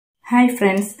Hi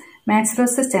friends, maths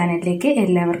roses ചാനലിലേക്ക്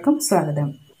എല്ലാവർക്കും സ്വാഗതം.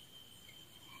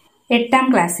 8ാം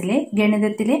ക്ലാസ്സിലെ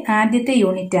ഗണിതത്തിലെ ആദ്യത്തെ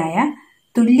യൂണിറ്റായ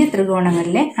തുല്യ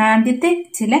ത്രികോണങ്ങളിലെ ആദ്യത്തെ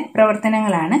ചില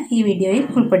പ്രവർത്തനങ്ങളാണ് ഈ വീഡിയോയിൽ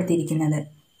ഉൾപ്പെടുത്തിയിരിക്കുന്നത്.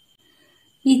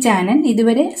 ഈ ചാനൽ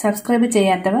ഇതുവരെ സബ്സ്ക്രൈബ്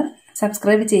ചെയ്യാത്തവർ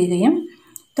സബ്സ്ക്രൈബ് ചെയ്യുകയും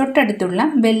തൊട്ടടുത്തുള്ള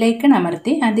ബെല്ലൈക്കൺ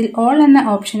അമർത്തി അതിൽ ഓൾ എന്ന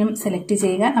ഓപ്ഷനും സെലക്ട്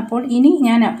ചെയ്യുക. അപ്പോൾ ഇനി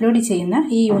ഞാൻ അപ്ലോഡ് ചെയ്യുന്ന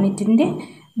ഈ യൂണിറ്റിന്റെ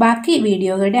ബാക്കി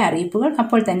വീഡിയോകളുടെ അറിയിപ്പുകൾ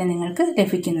അപ്പോൾ തന്നെ നിങ്ങൾക്ക്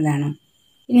ലഭിക്കുന്നതാണ്.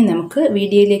 ഇനി നമുക്ക്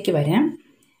വീഡിയോയിലേക്ക് വരാം.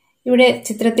 ഇവിടെ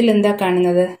ചിത്രത്തിൽ എന്താ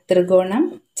കാണുന്നത്? ത്രികോണം,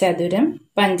 ചതുരം,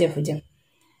 പഞ്ചഭുജം.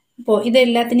 അപ്പോൾ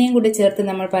ഇതെല്ലാത്തിനെയും കൂടി ചേർത്ത്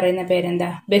നമ്മൾ പറയുന്ന പേരെന്താ?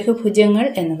 ബഹുഭുജങ്ങൾ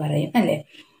എന്ന് പറയും, അല്ലേ?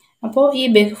 അപ്പോൾ ഈ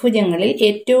ബഹുഭുജങ്ങളിൽ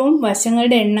ഏറ്റവും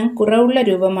വശങ്ങളുടെ എണ്ണം കുറവുള്ള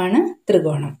രൂപമാണ്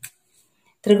ത്രികോണം.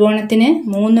 ത്രികോണത്തിന്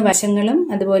 3 വശങ്ങളും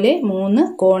അതുപോലെ 3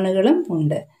 കോണുകളും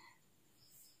ഉണ്ട്.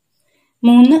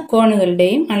 3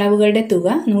 കോണുകളുടെയും അളവുകളുടെ തുക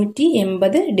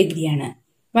 180 ഡിഗ്രിയാണ്.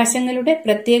 വശങ്ങളുടെ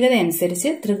പ്രത്യേകത അനുസരിച്ച്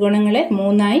ത്രികോണങ്ങളെ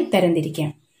 3ആയി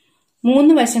തരംതിരിക്കാം.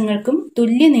 3 വശങ്ങൾക്കും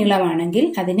തുല്യ നീളമാണെങ്കിൽ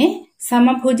അതിനെ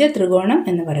സമഭുജ ത്രികോണം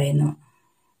എന്ന് പറയുന്നു.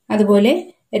 അതുപോലെ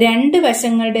 2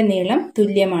 വശങ്ങളുടെ നീളം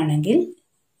തുല്യമാണെങ്കിൽ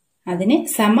അതിനെ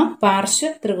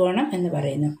സമപാർശ്വ ത്രികോണം എന്ന്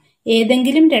പറയുന്നു.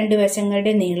 ഏതെങ്കിലും 2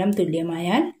 വശങ്ങളുടെ നീളം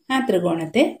തുല്യമായാൽ ആ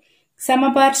ത്രികോണത്തെ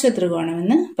സമപാർശ്വ ത്രികോണം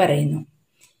എന്ന് പറയുന്നു.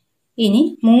 ഇനി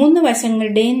 3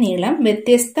 വശങ്ങളുടെയും നീളം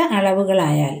വ്യത്യസ്ത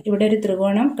അളവുകളായാൽ, ഇവിടെ ഒരു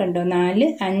ത്രികോണം കണ്ടോ, 4,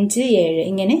 5, 7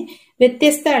 ഇങ്ങനെ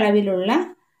വ്യത്യസ്ത അളവിലുള്ള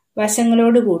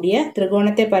വശങ്ങളോട് കൂടിയ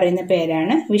ത്രികോണത്തെ പറയുന്ന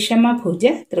പേരാണ് വിഷമഭുജ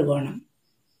ത്രികോണം.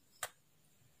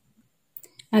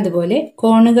 അതുപോലെ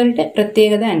കോണുകളുടെ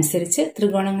പ്രത്യേകത അനുസരിച്ച്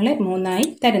ത്രികോണങ്ങളെ 3ആയി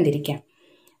തരംതിരിക്കാം.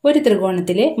 ഒരു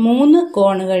ത്രികോണത്തിലെ 3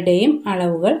 കോണുകളുടെയും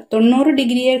അളവുകൾ 90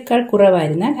 ഡിഗ്രിയേക്കാൾ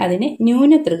കുറവായിരുന്നാൽ അതിനെ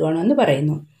ന്യൂന ത്രികോണം എന്ന്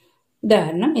പറയുന്നു.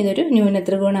 ഉദാഹരണം, ഇതൊരു ന്യൂന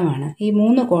ത്രികോണമാണ്. ഈ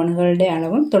 3 കോണുകളുടെ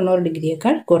അളവും 90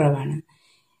 ഡിഗ്രിയേക്കാൾ കുറവാണ്.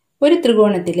 ഒരു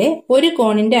ത്രികോണത്തിലെ ഒരു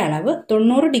കോണിന്റെ അളവ്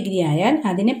 90 ഡിഗ്രി ആയാൽ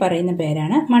അതിനെ പറയുന്ന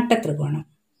പേരാണ് മട്ടത്രികോണം.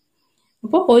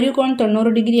 അപ്പോൾ ഒരു കോൺ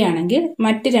 90 ഡിഗ്രി ആണെങ്കിൽ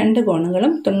മറ്റ് 2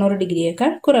 കോണുകളും 90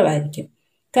 ഡിഗ്രിയേക്കാൾ കുറവായിരിക്കും.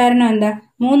 കാരണം എന്താ?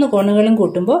 3 കോണുകളും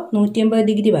കൂട്ടുമ്പോൾ 180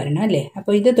 ഡിഗ്രി വരണം, അല്ലേ?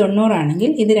 അപ്പോൾ ഇത് 90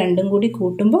 ആണെങ്കിൽ ഇത് രണ്ടും കൂടി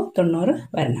കൂട്ടുമ്പോൾ 90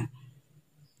 വരണം.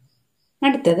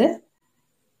 അടുത്തത്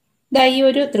ഈ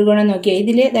ഒരു ത്രികോണം നോക്കിയാൽ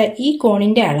ഇതിലെ ഈ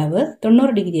കോണിന്റെ അളവ്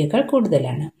 90 ഡിഗ്രിയേക്കാൾ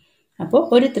കൂടുതലാണ്. അപ്പോൾ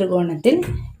ഒരു ത്രികോണത്തിൽ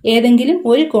ഏതെങ്കിലും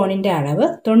ഒരു കോണിന്റെ അളവ്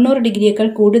 90 ഡിഗ്രിയേക്കാൾ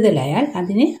കൂടുതലായാൽ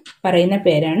അതിന് പറയുന്ന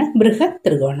പേരാണ് ബൃഹത്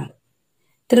ത്രികോണം.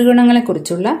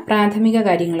 ത്രികോണങ്ങളെക്കുറിച്ചുള്ള പ്രാഥമിക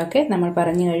കാര്യങ്ങളൊക്കെ നമ്മൾ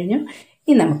പറഞ്ഞു കഴിഞ്ഞു.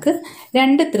 ഇനി നമുക്ക്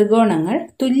 2 ത്രികോണങ്ങൾ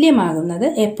തുല്യമാകുന്നത്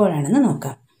എപ്പോഴാണെന്ന്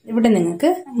നോക്കാം. ഇവിടെ നിങ്ങൾക്ക്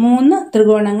 3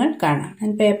 ത്രികോണങ്ങൾ കാണാം.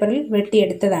 ഞാൻ പേപ്പറിൽ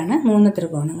വെട്ടിയെടുത്തതാണ് 3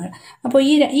 ത്രികോണങ്ങൾ. അപ്പോൾ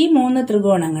ഈ 3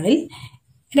 ത്രികോണങ്ങളിൽ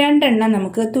 2 എണ്ണം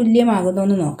നമുക്ക് തുല്യമാകുന്നു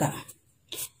എന്ന് നോക്കാം.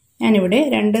 ഞാനിവിടെ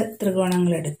 2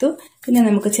 ത്രികോണങ്ങൾ എടുത്തു. പിന്നെ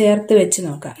നമുക്ക് ചേർത്ത് വെച്ച്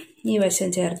നോക്കാം. ഈ വശം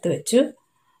ചേർത്ത് വെച്ചു.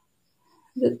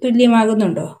 ഇത്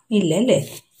തുല്യമാകുന്നുണ്ടോ? ഇല്ല, അല്ലേ?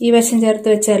 ഈ വശം ചേർത്ത്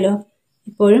വെച്ചാലോ?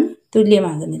 ഇപ്പോഴും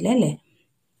തുല്യമാകുന്നില്ല, അല്ലേ?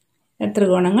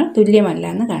 ത്രികോണങ്ങൾ തുല്യമല്ല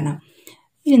എന്ന് കാണാം.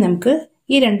 ഇനി നമുക്ക്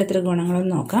ഈ 2 ത്രികോണങ്ങളും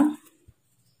നോക്കാം.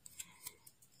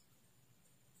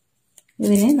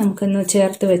 ഇതിനെ നമുക്കൊന്ന്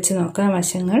ചേർത്ത് വെച്ച് നോക്കാം.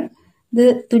 വശങ്ങൾ ഇത്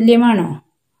തുല്യമാണോ?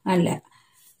 അല്ല.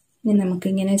 ഇനി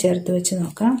നമുക്കിങ്ങനെ ചേർത്ത് വെച്ച്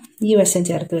നോക്കാം. ഈ വശം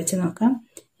ചേർത്ത് വെച്ച് നോക്കാം.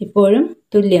 ഇപ്പോഴും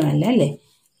തുല്യമല്ല, അല്ലേ?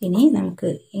 ഇനി നമുക്ക്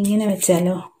ഇങ്ങനെ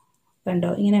വെച്ചാലോ? കണ്ടോ?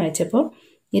 ഇങ്ങനെ വെച്ചപ്പോൾ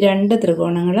ഈ 2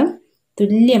 ത്രികോണങ്ങളും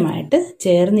തുല്യമായിട്ട്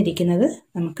ചേർന്നിരിക്കുന്നത്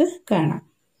നമുക്ക് കാണാം.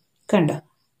 കണ്ടോ?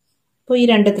 അപ്പോൾ ഈ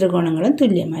 2 ത്രികോണങ്ങളും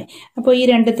തുല്യമായി. അപ്പോൾ ഈ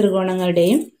 2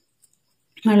 ത്രികോണങ്ങളുടെയും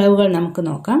അളവുകൾ നമുക്ക്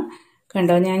നോക്കാം.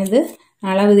 കണ്ടോ? ഞാനിത്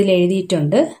അളവ് ഇതിൽ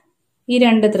എഴുതിയിട്ടുണ്ട്. ഈ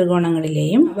 2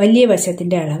 ത്രികോണങ്ങളിലെയും വലിയ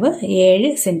വശത്തിന്റെ അളവ്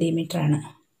 7 സെന്റിമീറ്റർ ആണ്.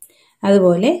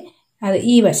 അതുപോലെ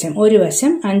ഈ വശം ഒരു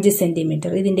വശം 5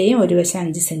 സെന്റിമീറ്റർ, ഇതിന്റെയും ഒരു വശം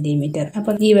 5 സെന്റിമീറ്റർ.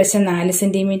 അപ്പം ഈ വശം 4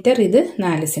 സെന്റിമീറ്റർ, ഇത്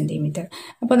 4 സെന്റിമീറ്റർ.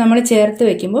 അപ്പോൾ നമ്മൾ ചേർത്ത്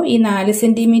വെക്കുമ്പോൾ ഈ 4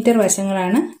 സെന്റിമീറ്റർ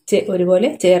വശങ്ങളാണ് ഒരുപോലെ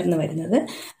ചേർന്ന് വരുന്നത്.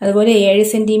 അതുപോലെ 7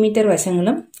 സെന്റിമീറ്റർ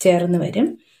വശങ്ങളും ചേർന്ന് വരും.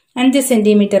 5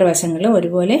 സെന്റിമീറ്റർ വശങ്ങളും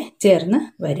ഒരുപോലെ ചേർന്ന്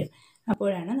വരും.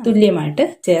 അപ്പോഴാണ് തുല്യമായിട്ട്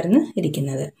ചേർന്ന്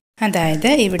ഇരിക്കുന്നത്. അതായത്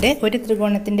ഇവിടെ ഒരു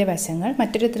ത്രികോണത്തിന്റെ വശങ്ങൾ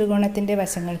മറ്റൊരു ത്രികോണത്തിന്റെ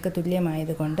വശങ്ങൾക്ക്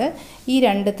തുല്യമായതുകൊണ്ട് ഈ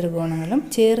 2 ത്രികോണങ്ങളും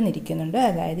ചേർന്നിരിക്കുന്നുണ്ട്.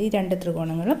 അതായത് ഈ 2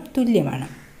 ത്രികോണങ്ങളും തുല്യമാണ്.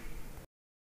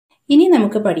 ഇനി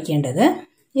നമുക്ക് പഠിക്കേണ്ടത്,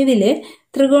 ഇതിലെ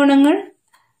ത്രികോണങ്ങൾ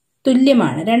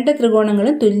തുല്യമാണ്. 2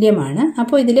 ത്രികോണങ്ങളും തുല്യമാണ്.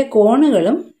 അപ്പോൾ ഇതിലെ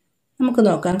കോണുകളും നമുക്ക്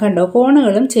നോക്കാം. കണ്ടോ?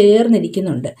 കോണുകളും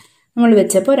ചേർന്നിരിക്കുന്നുണ്ട്. നമ്മൾ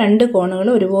വെച്ചപ്പോൾ 2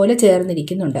 കോണുകളും ഒരുപോലെ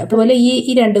ചേർന്നിരിക്കുന്നുണ്ട്. അതുപോലെ ഈ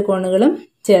 2 കോണുകളും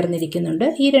ചേർന്നിരിക്കുന്നുണ്ട്.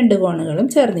 ഈ 2 കോണുകളും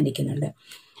ചേർന്നിരിക്കുന്നുണ്ട്.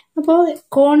 അപ്പോൾ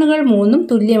കോണുകൾ 3ഉം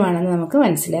തുല്യമാണെന്ന് നമുക്ക്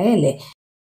മനസ്സിലായല്ലേ?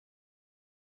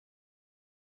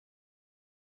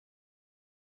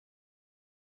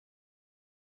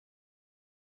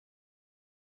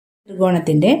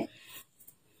 ത്രികോണത്തിന്റെ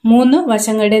 3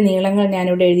 വശങ്ങളുടെ നീളങ്ങൾ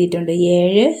ഞാനിവിടെ എഴുതിയിട്ടുണ്ട്.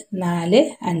 7, 4,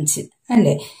 5,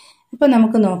 അല്ലേ? അപ്പോൾ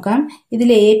നമുക്ക് നോക്കാം,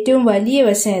 ഇതിലെ ഏറ്റവും വലിയ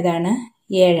വശം ഏതാണ്?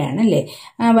 7 ആണ് അല്ലേ?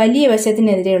 ആ വലിയ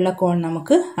വശത്തിനെതിരെയുള്ള കോൺ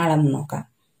നമുക്ക് അളന്ന് നോക്കാം.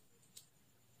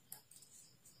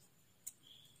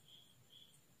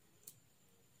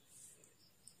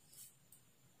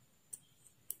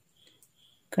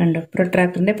 കണ്ടോ,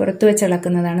 പ്രൊട്രാക്ടറിന്റെ പുറത്ത് വെച്ച്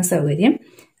അളക്കുന്നതാണ് സൗകര്യം.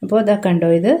 അപ്പോൾ ഇതാ കണ്ടോ,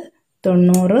 ഇത്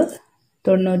 90,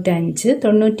 95,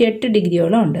 98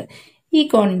 ഡിഗ്രിയോളം ഉണ്ട്. ഈ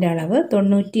കോണിന്റെ അളവ്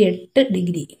 98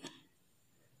 ഡിഗ്രി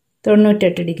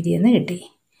എന്ന് കിട്ടി.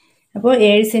 അപ്പോൾ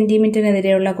 7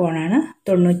 സെന്റിമീറ്ററിനെതിരെയുള്ള കോണാണ്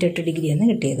 98 ഡിഗ്രി എന്ന്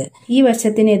കിട്ടിയത്. ഈ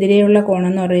വശത്തിനെതിരെയുള്ള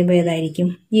കോണെന്ന് പറയുമ്പോൾ ഏതായിരിക്കും?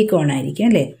 ഈ കോണായിരിക്കും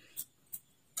അല്ലേ?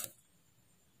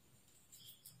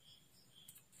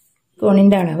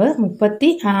 കോണിന്റെ അളവ്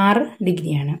 36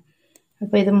 ഡിഗ്രിയാണ്.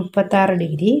 അപ്പോൾ ഇത് 36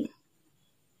 ഡിഗ്രി.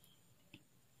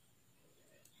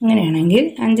 അങ്ങനെയാണെങ്കിൽ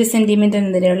 5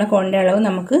 സെന്റിമീറ്ററിനെതിരെയുള്ള കോണിന്റെ അളവ്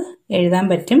നമുക്ക് എഴുതാൻ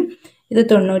പറ്റും. ഇത്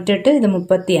 98, ഇത്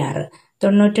 36.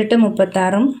 98,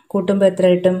 36 കൂട്ടുമ്പോൾ എത്ര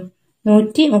കിട്ടും?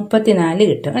 134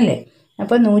 കിട്ടും അല്ലേ?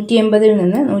 അപ്പോൾ 180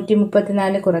 നിന്ന്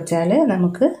 134 കുറച്ചാൽ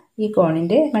നമുക്ക് ഈ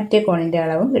കോണിന്റെ മറ്റേ കോണിന്റെ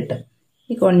അളവും കിട്ടും.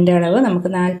 ഈ കോണിന്റെ അളവ് നമുക്ക്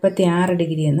 46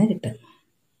 ഡിഗ്രി എന്ന് കിട്ടും.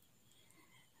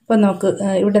 അപ്പോൾ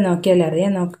ഇവിടെ നോക്കിയാൽ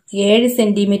അറിയാം. 7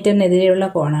 സെന്റിമീറ്ററിനെതിരെയുള്ള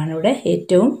കോണാണ് ഇവിടെ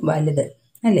ഏറ്റവും വലുത്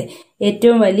അല്ലേ?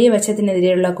 ഏറ്റവും വലിയ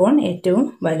വശത്തിനെതിരെയുള്ള കോൺ ഏറ്റവും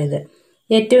വലുത്.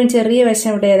 ഏറ്റവും ചെറിയ വശം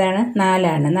ഇവിടെ ഏതാണ്? 4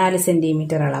 ആണ്. 4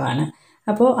 സെന്റിമീറ്റർ അളവാണ്.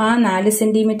 അപ്പോൾ ആ 4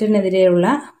 സെന്റിമീറ്ററിനെതിരെയുള്ള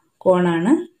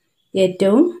കോണാണ്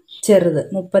ഏറ്റവും ചെറുത്,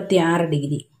 36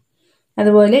 ഡിഗ്രി.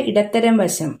 അതുപോലെ ഇടത്തരം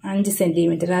വശം 5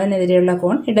 സെന്റിമീറ്റർ, അതിനെതിരെയുള്ള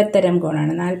കോൺ ഇടത്തരം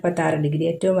കോണാണ്, 46 ഡിഗ്രി.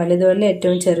 ഏറ്റവും വലുതുമല്ല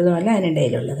ഏറ്റവും ചെറുതുമല്ല,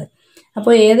 അതിനിടയിലുള്ളത്.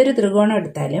 അപ്പോൾ ഏതൊരു ത്രികോണം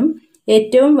എടുത്താലും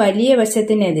ഏറ്റവും വലിയ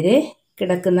വശത്തിനെതിരെ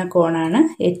കിടക്കുന്ന കോണാണ്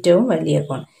ഏറ്റവും വലിയ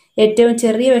കോൺ. ഏറ്റവും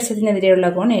ചെറിയ വശത്തിനെതിരെയുള്ള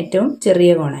കോൺ ഏറ്റവും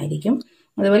ചെറിയ കോണായിരിക്കും.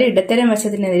 അതുപോലെ ഇടത്തരം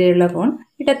വശത്തിനെതിരെയുള്ള കോൺ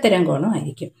ഇടത്തരം കോണും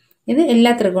ആയിരിക്കും. ഇത്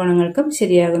എല്ലാ ത്രികോണങ്ങൾക്കും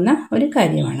ശരിയാകുന്ന ഒരു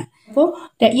കാര്യമാണ്. അപ്പോൾ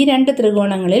ഈ 2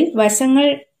 ത്രികോണങ്ങളിൽ വശങ്ങൾ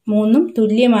 3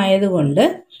 തുല്യമായതുകൊണ്ട്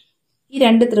ഈ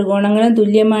 2 ത്രികോണങ്ങളും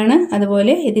തുല്യമാണ്.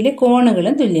 അതുപോലെ ഇതിലെ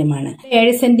കോണുകളും തുല്യമാണ്.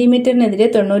 7 സെന്റിമീറ്ററിനെതിരെ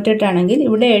 98 ആണെങ്കിൽ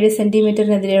ഇവിടെ 7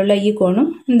 സെന്റിമീറ്ററിനെതിരെയുള്ള ഈ കോണും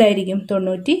എന്തായിരിക്കും?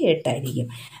 98 ആയിരിക്കും.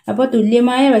 അപ്പോൾ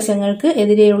തുല്യമായ വശങ്ങൾക്ക്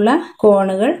എതിരെയുള്ള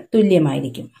കോണുകൾ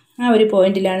തുല്യമായിരിക്കും. ആ ഒരു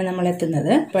പോയിന്റിലാണ് നമ്മൾ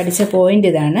എത്തുന്നത്. പഠിച്ച പോയിന്റ്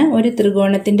ഇതാണ്. ഒരു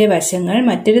ത്രികോണത്തിന്റെ വശങ്ങൾ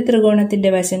മറ്റൊരു ത്രികോണത്തിന്റെ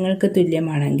വശങ്ങൾക്ക്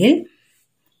തുല്യമാണെങ്കിൽ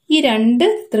ഈ 2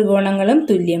 ത്രികോണങ്ങളും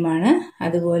തുല്യമാണ്.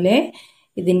 അതുപോലെ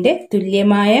ഇതിന്റെ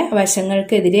തുല്യമായ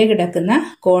വശങ്ങൾക്കെതിരെ കിടക്കുന്ന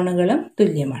കോണുകളും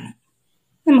തുല്യമാണ്.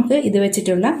 നമുക്ക് ഇത്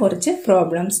വെച്ചിട്ടുള്ള കുറച്ച്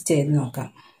പ്രോബ്ലംസ് ചെയ്ത് നോക്കാം.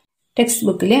 ടെക്സ്റ്റ്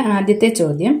ബുക്കിലെ ആദ്യത്തെ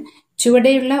ചോദ്യം: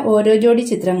 ചുവടെയുള്ള ഓരോ ജോഡി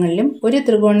ചിത്രങ്ങളിലും ഒരു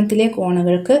ത്രികോണത്തിലെ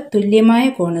കോണുകൾക്ക് തുല്യമായ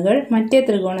കോണുകൾ മറ്റേ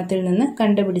ത്രികോണത്തിൽ നിന്ന്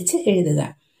കണ്ടുപിടിച്ച് എഴുതുക.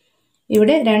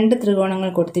 ഇവിടെ 2 ത്രികോണങ്ങൾ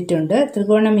കൊടുത്തിട്ടുണ്ട്.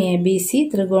 ത്രികോണം ABC,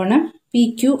 ത്രികോണം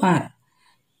PQR.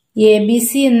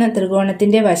 ABC എന്ന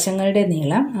ത്രികോണത്തിന്റെ വശങ്ങളുടെ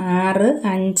നീളം 6,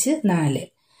 5, 4.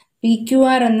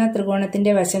 PQR എന്ന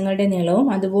ത്രികോണത്തിന്റെ വശങ്ങളുടെ നീളവും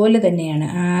അതുപോലെ തന്നെയാണ്,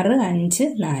 6, 5,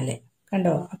 4.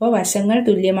 കണ്ടോ? അപ്പോൾ വശങ്ങൾ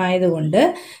തുല്യമായതുകൊണ്ട്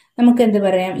നമുക്ക് എന്ത്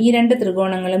പറയാം? ഈ 2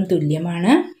 ത്രികോണങ്ങളും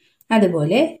തുല്യമാണ്.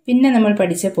 അതുപോലെ പിന്നെ നമ്മൾ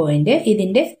പഠിച്ച പോയിന്റ്,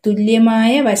 ഇതിന്റെ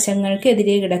തുല്യമായ വശങ്ങൾക്ക്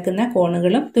എതിരെ കിടക്കുന്ന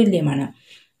കോണുകളും തുല്യമാണ്.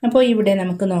 അപ്പോൾ ഇവിടെ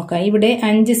നമുക്ക് നോക്കാം. ഇവിടെ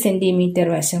 5 സെന്റിമീറ്റർ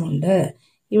വശമുണ്ട്,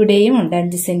 ഇവിടെയും ഉണ്ട്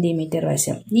 5 സെന്റിമീറ്റർ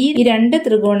വശം. ഈ 2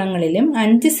 ത്രികോണങ്ങളിലും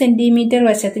 5 സെന്റിമീറ്റർ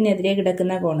വശത്തിനെതിരെ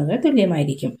കിടക്കുന്ന കോണുകൾ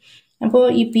തുല്യമായിരിക്കും. അപ്പോൾ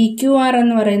ഈ PQR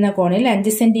എന്ന് പറയുന്ന കോണിൽ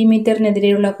 5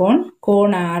 സെന്റിമീറ്ററിനെതിരെയുള്ള കോൺ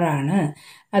 6 ആണ്.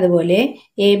 അതുപോലെ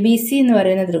ABC എന്ന്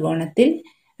പറയുന്ന ത്രികോണത്തിൽ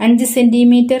 5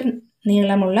 സെന്റിമീറ്റർ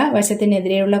നീളമുള്ള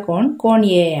വശത്തിനെതിരെയുള്ള കോൺ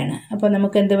A ആണ്. അപ്പോൾ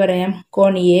നമുക്ക് എന്ത് പറയാം?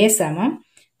 കോൺ A സമം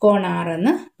കോൺ 6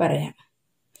 എന്ന് പറയാം.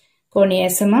 കോൺ A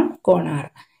സമം കോൺ 6.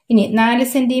 ഇനി 4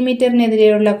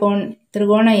 സെന്റിമീറ്ററിനെതിരെയുള്ള കോൺ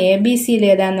ത്രികോണ ABCയിൽ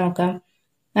ഏതാന്ന് നോക്കാം.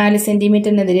 4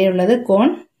 സെന്റിമീറ്ററിനെതിരെയുള്ളത് കോൺ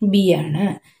B ആണ്.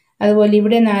 അതുപോലെ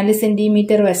ഇവിടെ 4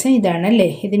 സെന്റിമീറ്റർ വശം ഇതാണല്ലേ,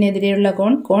 ഇതിനെതിരെയുള്ള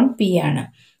കോൺ P ആണ്.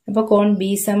 അപ്പോൾ കോൺ B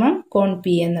സമം കോൺ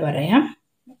P എന്ന് പറയാം.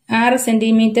 6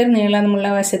 സെന്റിമീറ്റർ നീളമുള്ള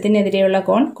വശത്തിനെതിരെയുള്ള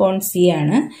കോൺ C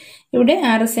ആണ്. ഇവിടെ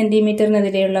 6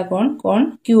 സെന്റിമീറ്ററിനെതിരെയുള്ള കോൺ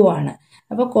Q ആണ്.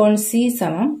 അപ്പോൾ കോൺ C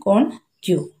സമം കോൺ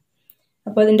Q.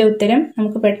 അപ്പോൾ അതിന്റെ ഉത്തരം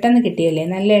നമുക്ക് പെട്ടെന്ന് കിട്ടിയല്ലേ?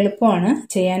 നല്ല എളുപ്പമാണ്,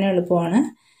 ചെയ്യാനും എളുപ്പമാണ്.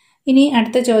 ഇനി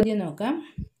അടുത്ത ചോദ്യം നോക്കാം.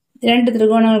 2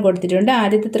 ത്രികോണങ്ങൾ കൊടുത്തിട്ടുണ്ട്.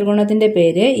 ആദ്യത്തെ ത്രികോണത്തിന്റെ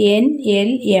പേര്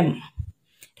NLM,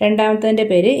 രണ്ടാമത്തെ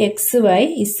പേര്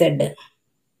XYZ.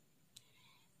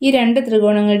 ഈ 2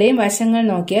 ത്രികോണങ്ങളുടെയും വശങ്ങൾ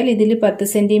നോക്കിയാൽ ഇതിൽ 10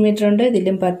 സെന്റിമീറ്റർ ഉണ്ട്,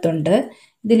 ഇതിലും 10 ഉണ്ട്.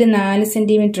 ഇതിൽ 4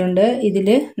 സെന്റിമീറ്റർ ഉണ്ട്, ഇതിൽ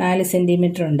 4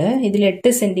 സെന്റിമീറ്റർ ഉണ്ട്. ഇതിൽ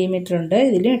 8 സെന്റിമീറ്റർ ഉണ്ട്,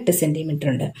 ഇതിൽ 8 സെന്റിമീറ്റർ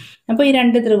ഉണ്ട്. അപ്പോൾ ഈ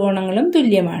 2 ത്രികോണങ്ങളും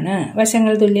തുല്യമാണ്.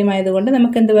 വശങ്ങൾ തുല്യമായതുകൊണ്ട്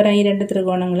നമുക്ക് എന്ത് പറയാം? ഈ 2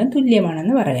 ത്രികോണങ്ങളും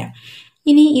തുല്യമാണെന്ന് പറയാം.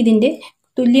 ഇനി ഇതിന്റെ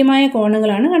തുല്യമായ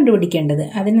കോണുകളാണ് കണ്ടുപിടിക്കേണ്ടത്.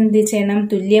 അതിനെന്ത് ചെയ്യണം?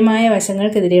 തുല്യമായ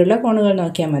വശങ്ങൾക്കെതിരെയുള്ള കോണുകൾ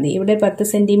നോക്കിയാൽ മതി. ഇവിടെ 10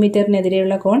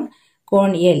 സെന്റിമീറ്ററിനെതിരെയുള്ള കോൺ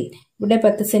L. ഇവിടെ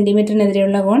 10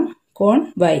 സെന്റിമീറ്ററിനെതിരെയുള്ള കോൺ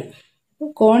Y.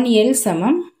 കോൺ എൽ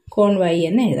സമം കോൺ വൈ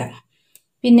എന്ന് എഴുതാം.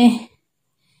 പിന്നെ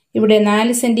ഇവിടെ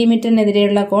 4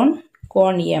 സെന്റിമീറ്ററിനെതിരെയുള്ള കോൺ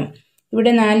കോൺ എം,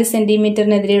 ഇവിടെ 4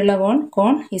 സെന്റിമീറ്ററിനെതിരെയുള്ള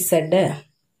കോൺ ഇസഡ്.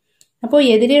 അപ്പോൾ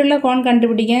എതിരെയുള്ള കോൺ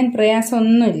കണ്ടുപിടിക്കാൻ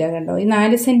പ്രയാസമൊന്നുമില്ല കണ്ടോ. ഈ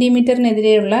 4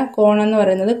 സെന്റിമീറ്ററിനെതിരെയുള്ള കോൺ എന്ന്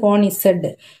പറയുന്നത് കോൺ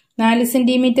ഇസഡ്. 4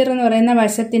 സെന്റിമീറ്റർ എന്ന് പറയുന്ന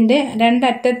വശത്തിന്റെ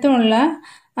രണ്ടറ്റത്തുമുള്ള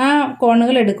ആ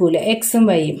കോണുകൾ എടുക്കൂല, എക്സും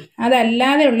വൈയും.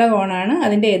 അതല്ലാതെയുള്ള കോണാണ്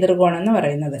അതിന്റെ എതിർകോൺ എന്ന്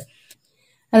പറയുന്നത്.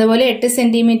 അതുപോലെ 8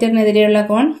 സെന്റിമീറ്ററിനെതിരെയുള്ള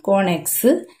കോൺ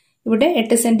എക്സ്, ഇവിടെ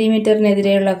 8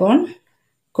 സെന്റിമീറ്ററിനെതിരെയുള്ള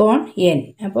കോൺ എൻ.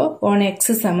 അപ്പോൾ കോൺ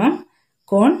എക്സ് സമം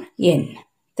കോൺ എൻ.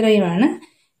 ഇത്രയുമാണ്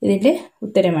ഇതിന്റെ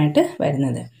ഉത്തരമായിട്ട്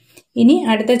വരുന്നത്. ഇനി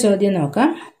അടുത്ത ചോദ്യം നോക്കാം.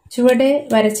 ചുവടെ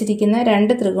വരച്ചിരിക്കുന്ന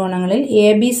രണ്ട് ത്രികോണങ്ങളിൽ എ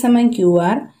ബി സമം ക്യു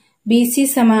ആർ, ബി സി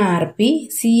സമം ആർ പി,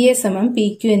 സി എ സമം പി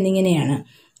ക്യു എന്നിങ്ങനെയാണ്.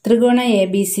 ത്രികോണം എ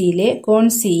ബി സിയിലെ കോൺ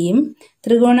സിയും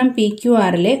ത്രികോണം പി ക്യു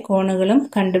ആറിലെ കോണുകളും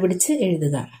കണ്ടുപിടിച്ച്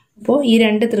എഴുതുക. അപ്പോൾ ഈ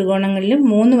രണ്ട് ത്രികോണങ്ങളിലും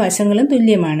 3 വശങ്ങളും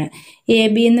തുല്യമാണ്. എ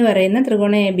ബി എന്ന് പറയുന്ന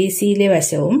ത്രികോണം എ ബി സിയിലെ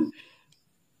വശവും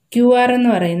ക്യു ആർ എന്ന്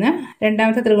പറയുന്ന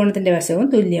രണ്ടാമത്തെ ത്രികോണത്തിന്റെ വശവും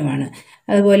തുല്യമാണ്.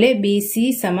 അതുപോലെ ബി സി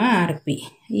സമം ആർ പി,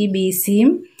 ഈ ബി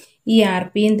സിയും ഈ ആർ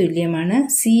പിയും തുല്യമാണ്.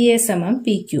 സി എ സമം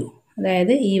പി ക്യു,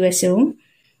 അതായത് ഈ വശവും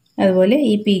അതുപോലെ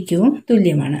ഈ പി ക്യുവും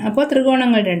തുല്യമാണ്. അപ്പോൾ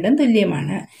ത്രികോണങ്ങൾ രണ്ടും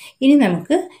തുല്യമാണ്. ഇനി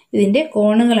നമുക്ക് ഇതിന്റെ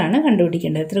കോണുകളാണ്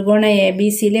കണ്ടുപിടിക്കേണ്ടത്. ത്രികോണം എ ബി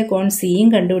സിയിലെ കോൺ സിയും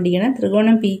കണ്ടുപിടിക്കണം.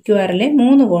 ത്രികോണം പി ക്യു ആറിലെ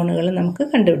 3 കോണുകളും നമുക്ക്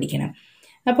കണ്ടുപിടിക്കണം.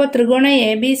 അപ്പോൾ ത്രികോണം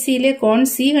എ ബി സിയിലെ കോൺ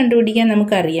സി കണ്ടുപിടിക്കാൻ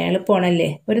നമുക്കറിയാം, എളുപ്പമാണല്ലേ.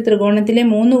 ഒരു ത്രികോണത്തിലെ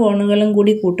 3 കോണുകളും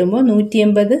കൂടി കൂട്ടുമ്പോൾ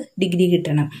 180 ഡിഗ്രി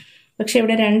കിട്ടണം. പക്ഷെ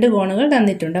ഇവിടെ 2 കോണുകൾ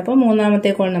തന്നിട്ടുണ്ട്. അപ്പോൾ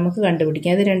മൂന്നാമത്തെ കോൺ നമുക്ക്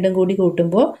കണ്ടുപിടിക്കാം. അത് രണ്ടും കൂടി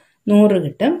കൂട്ടുമ്പോൾ 100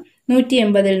 കിട്ടും.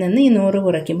 180ൽ നിന്ന് ഈ 100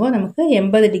 കുറയ്ക്കുമ്പോൾ നമുക്ക്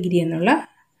 80 ഡിഗ്രി എന്നുള്ള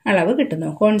അളവ് കിട്ടുന്നു.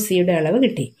 കോൺ സിയുടെ അളവ്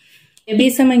കിട്ടി. എ ബി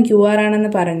സമം ക്യു ആർ ആണെന്ന്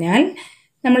പറഞ്ഞാൽ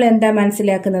നമ്മൾ എന്താ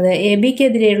മനസ്സിലാക്കുന്നത്? എ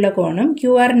ബിക്കെതിരെയുള്ള കോണും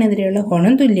ക്യു ആറിനെതിരെയുള്ള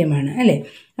കോണും തുല്യമാണ് അല്ലേ.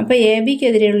 അപ്പോൾ എ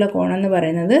ബിക്കെതിരെയുള്ള കോണെന്ന്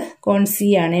പറയുന്നത് കോൺ സി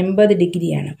ആണ്, 80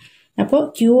 ഡിഗ്രിയാണ്. അപ്പോൾ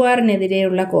ക്യു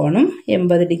ആറിനെതിരെയുള്ള കോണും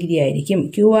 80 ഡിഗ്രി ആയിരിക്കും.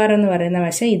 ക്യു ആർ എന്ന് പറയുന്ന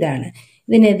വശം ഇതാണ്.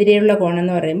 ഇതിനെതിരെയുള്ള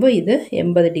കോണെന്ന് പറയുമ്പോൾ ഇത്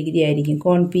 80 ഡിഗ്രി ആയിരിക്കും.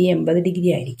 കോൺ പി 80 ഡിഗ്രി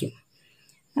ആയിരിക്കും.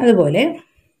 അതുപോലെ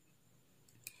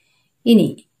ഇനി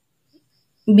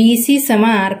ബി സി സമ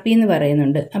ആർ പി എന്ന്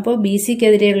പറയുന്നുണ്ട്. അപ്പോൾ ബി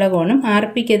സിക്കെതിരെയുള്ള കോണും ആർ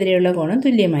പിക്കെതിരെയുള്ള കോണും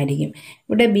തുല്യമായിരിക്കും.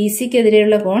 ഇവിടെ ബി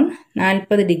സിക്കെതിരെയുള്ള കോൺ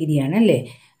 40 ഡിഗ്രിയാണ് അല്ലേ.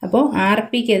 അപ്പോൾ ആർ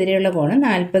പിക്കെതിരെയുള്ള കോൺ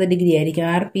 40 ഡിഗ്രി ആയിരിക്കും.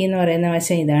 ആർ പി എന്ന് പറയുന്ന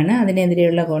വശം ഇതാണ്,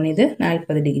 അതിനെതിരെയുള്ള കോൺ ഇത്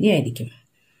 40 ഡിഗ്രി ആയിരിക്കും.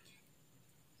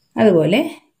 അതുപോലെ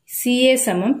സി എ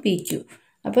സമം പി ക്യു.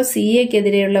 അപ്പോൾ സി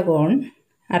എക്കെതിരെയുള്ള കോൺ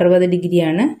 60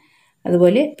 ഡിഗ്രിയാണ്.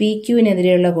 അതുപോലെ പി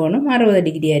ക്യുവിനെതിരെയുള്ള കോണും 60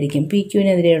 ഡിഗ്രി ആയിരിക്കും. പി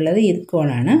ക്യുവിനെതിരെയുള്ളത് ഈ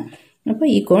കോണാണ്. അപ്പോൾ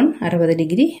ഈ കോൺ 60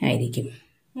 ഡിഗ്രി ആയിരിക്കും.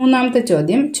 മൂന്നാമത്തെ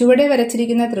ചോദ്യം, ചുവടെ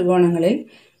വരച്ചിരിക്കുന്ന ത്രികോണങ്ങളിൽ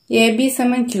എ ബി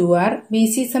സമം ക്യു ആർ, ബി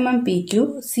സി സമം പി ക്യു,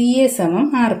 സി എ സമം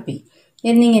ആർ പി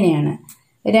എന്നിങ്ങനെയാണ്.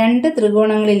 2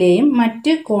 ത്രികോണങ്ങളിലെയും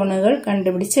മറ്റ് കോണുകൾ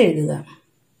കണ്ടുപിടിച്ച് എഴുതുക.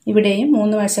 ഇവിടെയും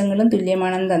 3 വശങ്ങളും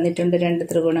തുല്യമാണെന്ന് തന്നിട്ടുണ്ട് 2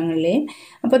 ത്രികോണങ്ങളിലെയും.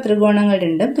 അപ്പോൾ ത്രികോണങ്ങൾ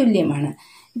രണ്ടും തുല്യമാണ്.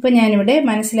 ഇപ്പോൾ ഞാനിവിടെ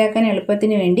മനസ്സിലാക്കാൻ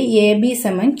എളുപ്പത്തിന് വേണ്ടി എ ബി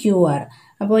സമം ക്യു ആർ,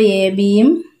 അപ്പോൾ എ ബിയും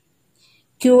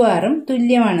ക്യു ആറും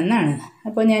തുല്യമാണെന്നാണ്.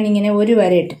 അപ്പോൾ ഞാനിങ്ങനെ ഒരു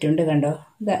വര ഇട്ടിട്ടുണ്ട് കണ്ടോ.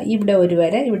 ഇവിടെ ഒരു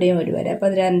വര, ഇവിടെയും ഒരു വര. അപ്പോൾ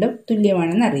അത് രണ്ടും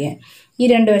തുല്യമാണെന്ന് അറിയാം. ഈ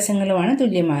 2 വശങ്ങളുമാണ്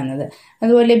തുല്യമാകുന്നത്.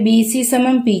 അതുപോലെ ബി സി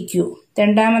സമം പി ക്യു,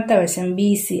 രണ്ടാമത്തെ വശം ബി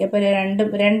സി. അപ്പോൾ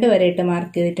രണ്ട് വര ഇട്ട്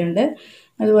മാർക്ക് ചെയ്തിട്ടുണ്ട്.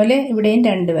 അതുപോലെ ഇവിടെയും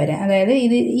 2 വര, അതായത്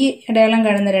ഇത് ഈ അടയാളം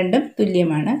കാണുന്ന രണ്ടും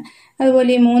തുല്യമാണ്. അതുപോലെ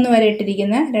ഈ 3 വര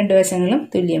ഇട്ടിരിക്കുന്ന 2 വശങ്ങളും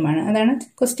തുല്യമാണ്. അതാണ്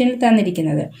ക്വസ്റ്റ്യനിൽ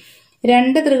തന്നിരിക്കുന്നത്.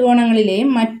 2 ത്രികോണങ്ങളിലെയും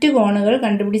മറ്റു കോണുകൾ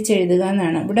കണ്ടുപിടിച്ചെഴുതുക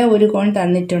എന്നാണ്. ഇവിടെ ഒരു കോൺ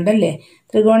തന്നിട്ടുണ്ടല്ലേ.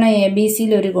 ത്രികോണം എ ബി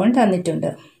സിയിൽ ഒരു കോൺ തന്നിട്ടുണ്ട്.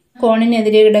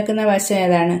 കോണിനെതിരെ കിടക്കുന്ന വശം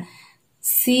ഏതാണ്?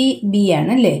 സി ബി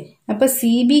ആണ് അല്ലേ. അപ്പൊ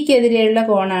സി ബിക്കെതിരെയുള്ള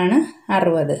കോണാണ്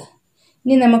 60.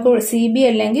 ഇനി നമുക്ക് സി ബി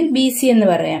അല്ലെങ്കിൽ ബി സി എന്ന്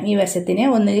പറയാം. ഈ വശത്തിനെ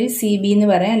ഒന്നുകിൽ സി ബി എന്ന്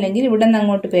പറയാം, അല്ലെങ്കിൽ ഇവിടെ നിന്ന്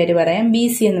അങ്ങോട്ട് പേര് പറയാം, ബി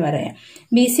സി എന്ന് പറയാം.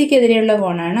 ബി സിക്കെതിരെയുള്ള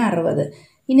കോണാണ് 60.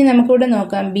 ഇനി നമുക്കിവിടെ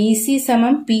നോക്കാം, ബി സി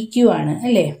സമം പി ക്യു ആണ്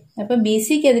അല്ലേ. അപ്പൊ ബി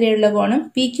സിക്കെതിരെയുള്ള കോണും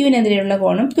പി ക്യുവിനെതിരെയുള്ള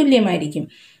കോണും തുല്യമായിരിക്കും.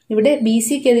 ഇവിടെ ബി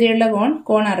സിക്കെതിരെയുള്ള കോൺ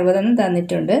 60 എന്ന്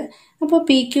തന്നിട്ടുണ്ട്. അപ്പോൾ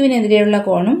പി ക്യുവിനെതിരെയുള്ള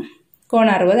കോൺ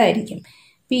 60 ആയിരിക്കും.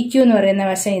 പി ക്യു എന്ന് പറയുന്ന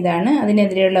വശം ഇതാണ്,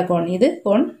 അതിനെതിരെയുള്ള കോൺ ഇത്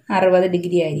കോൺ 60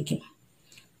 ഡിഗ്രി ആയിരിക്കും.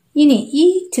 ഇനി ഈ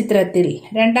ചിത്രത്തിൽ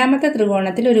രണ്ടാമത്തെ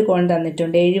ത്രികോണത്തിൽ ഒരു കോൺ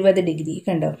തന്നിട്ടുണ്ട് 70 ഡിഗ്രി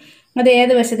കണ്ടോ. അത്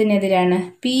ഏത് വശത്തിനെതിരാണ്?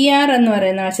 പി ആർ എന്ന്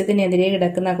പറയുന്ന വശത്തിനെതിരെ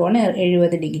കിടക്കുന്ന കോൺ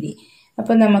 70 ഡിഗ്രി.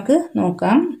 അപ്പൊ നമുക്ക്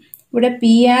നോക്കാം, ഇവിടെ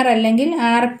പി ആർ അല്ലെങ്കിൽ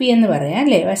ആർ പി എന്ന് പറയാം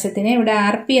അല്ലെ. വശത്തിനെ ഇവിടെ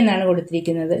ആർ പി എന്നാണ്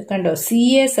കൊടുത്തിരിക്കുന്നത് കണ്ടോ. സി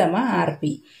എ സമ ആർ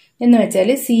പി എന്ന് വെച്ചാൽ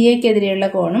സി എക്കെതിരെയുള്ള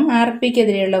കോണും ആർ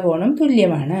പിക്കെതിരെയുള്ള കോണും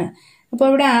തുല്യമാണ്. അപ്പോൾ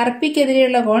ഇവിടെ ആർ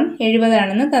പിക്കെതിരെയുള്ള കോൺ 70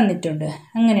 ആണെന്ന് തന്നിട്ടുണ്ട്.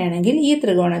 അങ്ങനെയാണെങ്കിൽ ഈ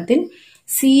ത്രികോണത്തിൽ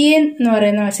സി എ എന്ന്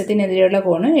പറയുന്ന വശത്തിനെതിരെയുള്ള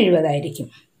കോണ് 70 ആയിരിക്കും.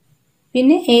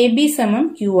 പിന്നെ എ ബി സമം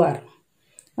ക്യു ആർ.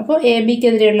 അപ്പോൾ എ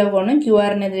ബിക്കെതിരെയുള്ള കോണും ക്യു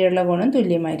ആറിനെതിരെയുള്ള കോണും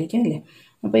തുല്യമായിരിക്കും അല്ലേ.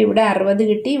 അപ്പോൾ ഇവിടെ 60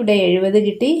 കിട്ടി, ഇവിടെ 70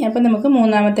 കിട്ടി. അപ്പോൾ നമുക്ക്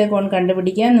മൂന്നാമത്തെ കോൺ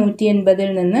കണ്ടുപിടിക്കാം.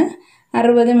 180-ൽ നിന്ന്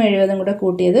 60ഉം 70ഉം കൂടെ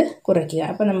കൂട്ടിയത് കുറയ്ക്കുക.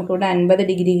 അപ്പോൾ നമുക്കിവിടെ 50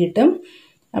 ഡിഗ്രി കിട്ടും.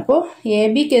 അപ്പോൾ എ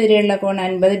ബിക്കെതിരെയുള്ള കോൺ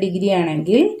 50 ഡിഗ്രി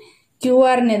ആണെങ്കിൽ ക്യു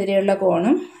ആറിനെതിരെയുള്ള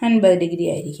കോണും 50 ഡിഗ്രി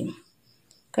ആയിരിക്കും.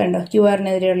 കണ്ടോ, ക്യു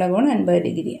ആറിനെതിരെയുള്ള കോൺ 50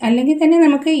 ഡിഗ്രി. അല്ലെങ്കിൽ തന്നെ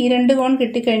നമുക്ക് ഈ രണ്ട് കോൺ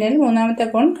കിട്ടിക്കഴിഞ്ഞാൽ മൂന്നാമത്തെ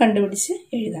കോൺ കണ്ടുപിടിച്ച്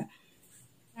എഴുതാം.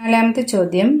 നാലാമത്തെ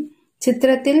ചോദ്യം,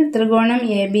 ചിത്രത്തിൽ ത്രികോണം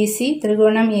എ ബി സി,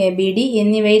 ത്രികോണം എ ബി ഡി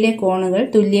എന്നിവയിലെ കോണുകൾ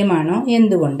തുല്യമാണോ?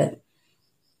 എന്തുകൊണ്ട്?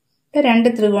 രണ്ട്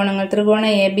ത്രികോണങ്ങൾ,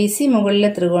 ത്രികോണം എ ബി സി മുകളിലെ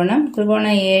ത്രികോണം,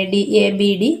 ത്രികോണം എ ബി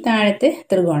ഡി താഴത്തെ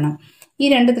ത്രികോണം. ഈ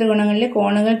രണ്ട് ത്രികോണങ്ങളിലെ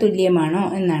കോണുകൾ തുല്യമാണോ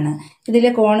എന്നാണ്. ഇതിലെ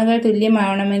കോണുകൾ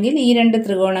തുല്യമാവണമെങ്കിൽ ഈ രണ്ട്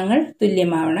ത്രികോണങ്ങൾ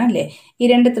തുല്യമാവണം അല്ലേ. ഈ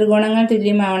രണ്ട് ത്രികോണങ്ങൾ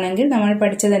തുല്യമാവണമെങ്കിൽ നമ്മൾ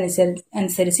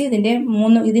പഠിച്ചതനുസരിച്ച് ഇതിന്റെ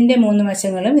മൂന്ന്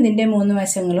വശങ്ങളും ഇതിന്റെ മൂന്ന്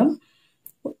വശങ്ങളും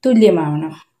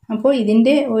തുല്യമാവണം. അപ്പോൾ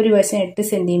ഇതിന്റെ ഒരു വശം 8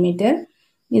 സെന്റിമീറ്റർ,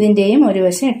 ഇതിന്റെയും ഒരു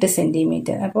വശം 8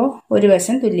 സെന്റിമീറ്റർ. അപ്പോൾ ഒരു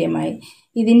വശം തുല്യമായി.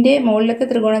 ഇതിന്റെ മുകളിലത്തെ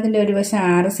ത്രികോണത്തിന്റെ ഒരു വശം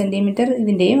 6 സെന്റിമീറ്റർ,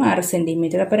 ഇതിന്റെയും 6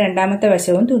 സെന്റിമീറ്റർ. അപ്പോൾ രണ്ടാമത്തെ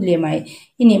വശവും തുല്യമായി.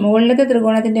 ഇനി മുകളിലത്തെ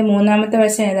ത്രികോണത്തിന്റെ മൂന്നാമത്തെ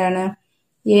വശം ഏതാണ്?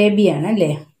 എ ബി ആണ്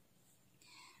അല്ലേ.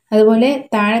 അതുപോലെ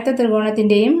താഴത്തെ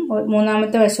ത്രികോണത്തിന്റെയും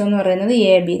മൂന്നാമത്തെ വശം എന്ന് പറയുന്നത്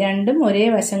എ ബി. രണ്ടും ഒരേ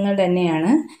വശങ്ങൾ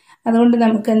തന്നെയാണ്. അതുകൊണ്ട്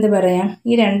നമുക്ക് എന്ത് പറയാം?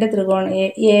 ഈ രണ്ട്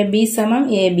എ ബി സമം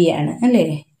എ ബി ആണ് അല്ലേ.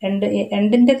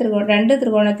 രണ്ട്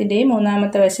ത്രികോണത്തിന്റെയും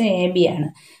മൂന്നാമത്തെ വശം എ ബി ആണ്.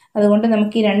 അതുകൊണ്ട്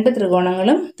നമുക്ക് ഈ രണ്ട്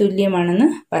ത്രികോണങ്ങളും തുല്യമാണെന്ന്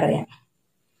പറയാം.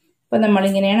 അപ്പൊ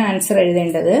നമ്മളിങ്ങനെയാണ് ആൻസർ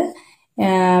എഴുതേണ്ടത്.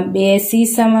 എ സി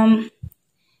സമം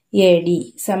എ ഡി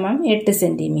സമം 8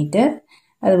 സെന്റിമീറ്റർ.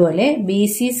 അതുപോലെ ബി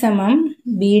സി സമം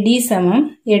ബി ഡി സമം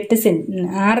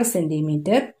 6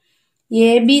 സെന്റിമീറ്റർ.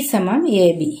 എ ബി സമം എ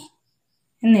ബി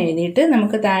എന്ന് എഴുതിയിട്ട്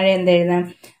നമുക്ക് താഴെ എന്തെഴുതാം?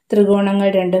 ത്രികോണങ്ങൾ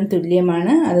രണ്ടും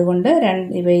തുല്യമാണ്, അതുകൊണ്ട്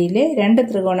ഇവയിലെ രണ്ട്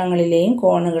ത്രികോണങ്ങളിലെയും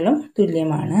കോണുകളും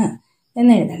തുല്യമാണ്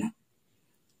എന്ന് എഴുതണം.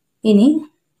 ഇനി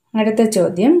അടുത്ത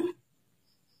ചോദ്യം,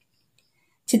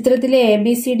 ചിത്രത്തിലെ എ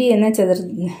ബി സി ഡി എന്ന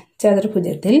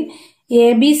ചതുർഭുജത്തിൽ എ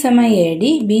ബി സമം എ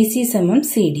ഡി, ബി സി സമം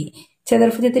സി ഡി.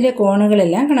 ചതുർഭുജത്തിലെ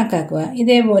കോണുകളെല്ലാം കണക്കാക്കുക.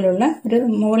 ഇതേപോലുള്ള ഒരു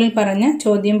മുകളിൽ പറഞ്ഞ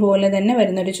ചോദ്യം പോലെ തന്നെ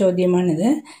വരുന്നൊരു ചോദ്യമാണിത്.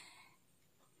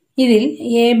 ഇതിൽ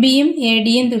എ ബിയും എ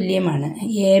ഡിയും തുല്യമാണ്.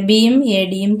 എ ബിയും എ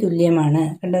ഡിയും തുല്യമാണ്.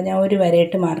 കണ്ടോ, ഞാൻ ഒരു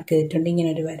വരയിട്ട് മാർക്ക് ചെയ്തിട്ടുണ്ട്, ഇങ്ങനെ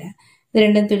ഒരു വര. ഇത്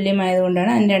രണ്ടും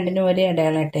തുല്യമായതുകൊണ്ടാണ് അതിന് രണ്ടിനും ഒരേ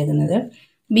അടയാളം ഇട്ടേക്കുന്നത്.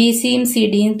 ബി സിയും സി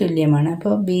ഡിയും തുല്യമാണ്.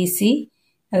 അപ്പോൾ ബി സി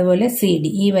അതുപോലെ സി ഡി,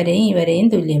 ഈ വരയും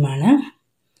തുല്യമാണ്.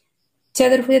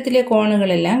 ചതുർഭുജത്തിലെ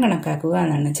കോണുകളെല്ലാം കണക്കാക്കുക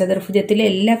എന്നാണ്. ചതുർഭുജത്തിലെ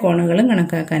എല്ലാ കോണുകളും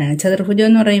കണക്കാക്കാനാണ്. ചതുർഭുജം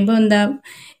എന്ന് പറയുമ്പോൾ എന്താ?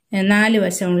 4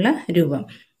 വശമുള്ള രൂപം.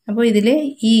 അപ്പോൾ ഇതിലെ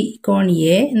ഈ കോൺ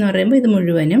എ എന്ന് പറയുമ്പോൾ ഇത്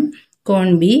മുഴുവനും, കോൺ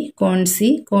ബി, കോൺ സി,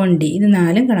 കോൺ ഡി, ഇത്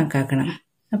 4ഉം കണക്കാക്കണം.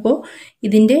 അപ്പോൾ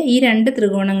ഇതിന്റെ ഈ രണ്ട്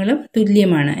ത്രികോണങ്ങളും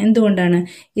തുല്യമാണ്. എന്തുകൊണ്ടാണ്?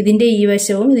 ഇതിന്റെ ഈ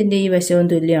വശവും ഇതിന്റെ ഈ വശവും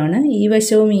തുല്യമാണ്. ഈ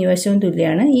വശവും ഈ വശവും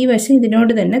തുല്യമാണ്. ഈ വശം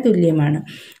ഇതിനോട് തന്നെ തുല്യമാണ്.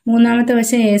 മൂന്നാമത്തെ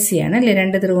വശം എ സി ആണ് അല്ലേ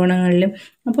രണ്ട് ത്രികോണങ്ങളിലും.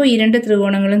 അപ്പോൾ ഈ രണ്ട്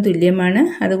ത്രികോണങ്ങളും തുല്യമാണ്.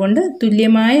 അതുകൊണ്ട്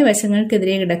തുല്യമായ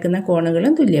വശങ്ങൾക്കെതിരെ കിടക്കുന്ന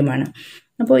കോണുകളും തുല്യമാണ്.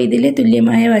 അപ്പോൾ ഇതിലെ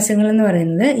തുല്യമായ വശങ്ങൾ എന്ന്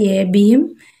പറയുന്നത് എ ബിയും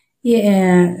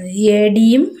എ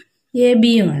ഡിയും എ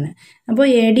ബിയുമാണ്. അപ്പോൾ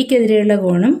എ ഡിക്കെതിരെയുള്ള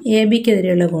കോണും എ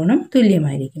ബിക്കെതിരെയുള്ള കോണും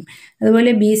തുല്യമായിരിക്കും.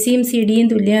 അതുപോലെ ബി സിയും സി ഡിയും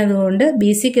തുല്യം, അതുകൊണ്ട്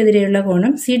ബി സിക്കെതിരെയുള്ള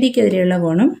കോണും സി ഡിക്കെതിരെയുള്ള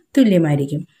കോണും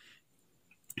തുല്യമായിരിക്കും.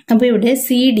 അപ്പോൾ ഇവിടെ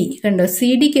സി ഡി കണ്ടോ, സി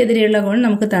ഡിക്കെതിരെയുള്ള കോൺ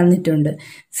നമുക്ക് തന്നിട്ടുണ്ട്.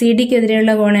 സി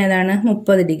ഡിക്കെതിരെയുള്ള കോൺ ഏതാണ്?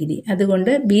 30 ഡിഗ്രി.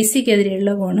 അതുകൊണ്ട് ബി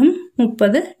സിക്കെതിരെയുള്ള കോണും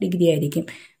 30 ഡിഗ്രി ആയിരിക്കും.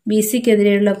 ബി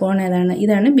സിക്കെതിരെയുള്ള കോൺ ഏതാണ്?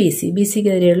 ഇതാണ് ബി സി. ബി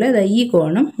സിക്കെതിരെയുള്ള ഈ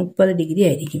കോണും 30 ഡിഗ്രി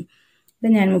ആയിരിക്കും.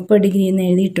 ഇവിടെ ഞാൻ 30 ഡിഗ്രി എന്ന്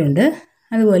എഴുതിയിട്ടുണ്ട്.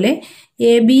 അതുപോലെ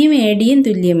എ ബിയും എ ഡിയും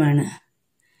തുല്യമാണ്.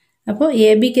 അപ്പോൾ എ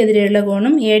ബിക്കെതിരെയുള്ള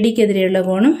കോണും എ ഡിക്കെതിരെയുള്ള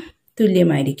കോണും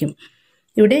തുല്യമായിരിക്കും.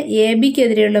 ഇവിടെ എ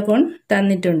ബിക്കെതിരെയുള്ള കോൺ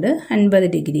തന്നിട്ടുണ്ട് 50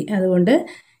 ഡിഗ്രി. അതുകൊണ്ട്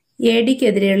എ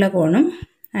ഡിക്കെതിരെയുള്ള കോണും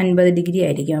 50 ഡിഗ്രി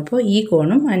ആയിരിക്കും. അപ്പോൾ ഈ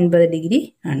കോണും 50 ഡിഗ്രി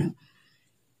ആണ്.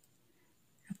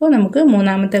 അപ്പോൾ നമുക്ക്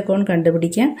മൂന്നാമത്തെ കോൺ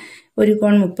കണ്ടുപിടിക്കാം. ഒരു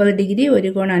കോൺ 30 ഡിഗ്രി, ഒരു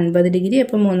കോൺ 50 ഡിഗ്രി.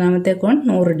 അപ്പോൾ മൂന്നാമത്തെ കോൺ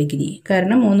 100 ഡിഗ്രി.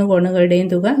 കാരണം മൂന്ന് കോണുകളുടെയും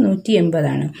തുക 180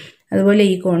 ആണ്. അതുപോലെ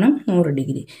ഈ കോണും 100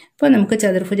 ഡിഗ്രി. അപ്പോൾ നമുക്ക്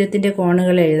ചതുർഭുജത്തിന്റെ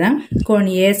കോണുകൾ എഴുതാം. കോൺ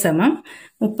എ സമം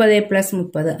 30 +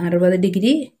 30 60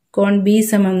 ഡിഗ്രി. കോൺ ബി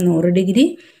സമം 100 ഡിഗ്രി.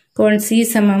 കോൺ സി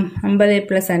സമം 50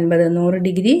 + 50 100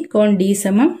 ഡിഗ്രി. കോൺ ഡി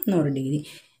സമം 100 ഡിഗ്രി.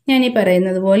 ഞാൻ ഈ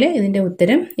പറയുന്നത് പോലെ ഇതിന്റെ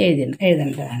ഉത്തരം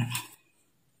എഴുതേണ്ടതാണ്.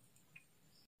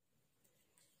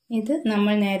 ഇത്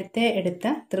നമ്മൾ നേരത്തെ എടുത്ത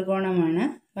ത്രികോണമാണ്.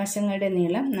 വശങ്ങളുടെ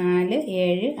നീളം 4,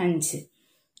 7, 5.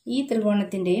 ഈ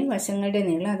ത്രികോണത്തിന്റെയും വശങ്ങളുടെ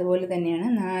നീളം അതുപോലെ തന്നെയാണ്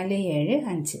 4, 7,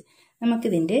 5.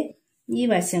 നമുക്കിതിന്റെ ഈ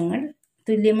വശങ്ങൾ,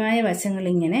 തുല്യമായ വശങ്ങൾ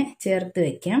ഇങ്ങനെ ചേർത്ത്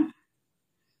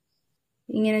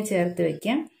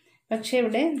വയ്ക്കാം. പക്ഷെ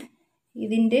ഇവിടെ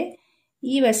ഇതിന്റെ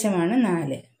ഈ വശമാണ്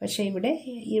 4. പക്ഷേ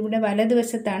ഇവിടെ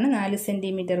വലതുവശത്താണ് 4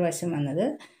 സെന്റിമീറ്റർ വശം വന്നത്.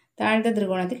 താഴത്തെ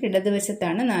ത്രികോണത്തിൽ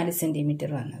ഇടതുവശത്താണ് 4 സെന്റിമീറ്റർ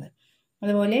വന്നത്.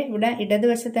 അതുപോലെ ഇവിടെ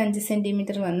ഇടതുവശത്ത് 5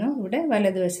 സെന്റിമീറ്റർ വന്നു, ഇവിടെ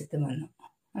വലതുവശത്ത് വന്നു.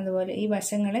 അതുപോലെ ഈ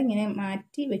വശങ്ങളെ ഇങ്ങനെ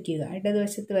മാറ്റി വെക്കുക.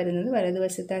 ഇടതുവശത്ത് വരുന്നത്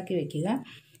വലതുവശത്താക്കി വെക്കുക.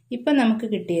 ഇപ്പം നമുക്ക്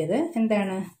കിട്ടിയത്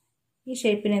എന്താണ്? ഈ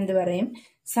ഷേപ്പിന് എന്ത് പറയും?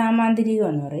 സാമാന്തരികം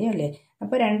എന്ന് പറയും അല്ലേ?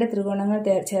 അപ്പോൾ 2 ത്രികോണങ്ങൾ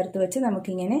ചേർത്ത് വെച്ച്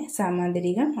നമുക്കിങ്ങനെ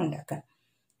സാമാന്തരികം ഉണ്ടാക്കാം.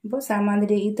 അപ്പോൾ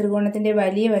ഈ ത്രികോണത്തിന്റെ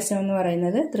വലിയ വശം എന്ന്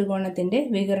പറയുന്നത് ത്രികോണത്തിന്റെ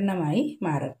വികരണമായി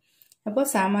മാറും. അപ്പോൾ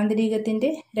സാമാന്തരികത്തിന്റെ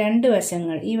 2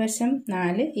 വശങ്ങൾ, ഈ വശം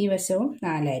 4, ഈ വശവും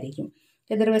 4 ആയിരിക്കും.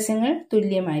 എതിർവശങ്ങൾ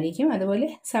തുല്യമായിരിക്കും, അതുപോലെ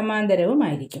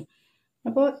സമാന്തരവുമായിരിക്കും.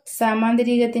 അപ്പോൾ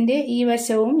സാമാന്തരികത്തിന്റെ ഈ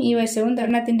വശവും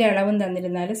ത്രികോണത്തിന്റെ അളവും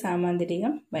തന്നിരുന്നാൽ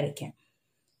സാമാന്തരികം വരയ്ക്കാം.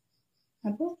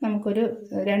 അപ്പോൾ നമുക്കൊരു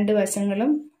 2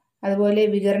 വശങ്ങളും അതുപോലെ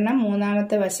വികരണം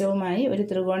 3ാമത്തെ വശവുമായി ഒരു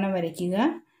ത്രികോണം വരയ്ക്കുക.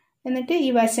 എന്നിട്ട് ഈ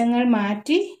വശങ്ങൾ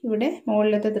മാറ്റി ഇവിടെ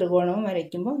മുകളിലത്തെ ത്രികോണവും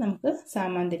വരയ്ക്കുമ്പോൾ നമുക്ക്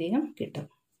സാമാന്തരികം കിട്ടും.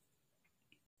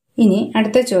 ഇനി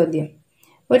അടുത്ത ചോദ്യം.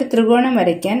 ഒരു ത്രികോണം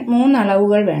വരയ്ക്കാൻ 3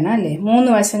 അളവുകൾ വേണം അല്ലേ?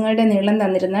 3 വശങ്ങളുടെ നീളം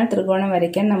തന്നിരുന്നാൽ ത്രികോണം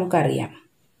വരയ്ക്കാൻ നമുക്കറിയാം.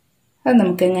 അത്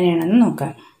നമുക്ക് എങ്ങനെയാണെന്ന്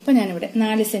നോക്കാം. അപ്പോൾ ഞാനിവിടെ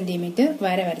 4 സെന്റിമീറ്റർ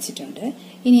വര വരച്ചിട്ടുണ്ട്.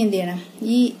 ഇനി എന്ത് ചെയ്യണം?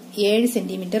 ഈ 7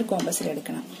 സെന്റിമീറ്റർ കോമ്പസിൽ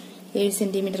എടുക്കണം. 7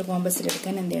 സെന്റിമീറ്റർ കോമ്പസിൽ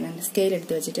എടുക്കാൻ എന്ത് ചെയ്യണം? സ്കെയിൽ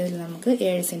എടുത്ത് വെച്ചിട്ട് അതിൽ നമുക്ക്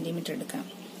 7 സെന്റിമീറ്റർ എടുക്കാം.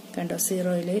 കണ്ടോ,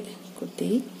 0യിൽ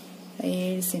കുത്തി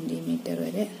 7 സെന്റിമീറ്റർ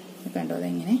വരെ കണ്ടോ,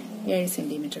 അതെങ്ങനെ 7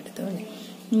 സെന്റിമീറ്റർ എടുത്തു അല്ലേ?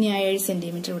 ഇനി ആ 7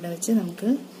 സെന്റിമീറ്റർ ഇവിടെ വെച്ച് നമുക്ക്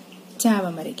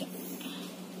ചാപം വരയ്ക്കാം.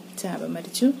 ചാപം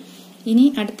വരച്ചു. ഇനി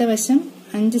അടുത്ത വശം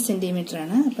 5 സെന്റിമീറ്റർ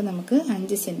ആണ്. അപ്പം നമുക്ക്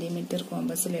 5 സെന്റിമീറ്റർ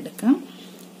കോമ്പസിൽ എടുക്കാം.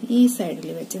 ഈ സൈഡിൽ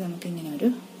വെച്ച് നമുക്ക് ഇങ്ങനെ ഒരു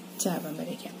ചാപം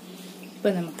വരയ്ക്കാം.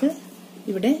 ഇപ്പം നമുക്ക്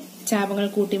ഇവിടെ ചാപങ്ങൾ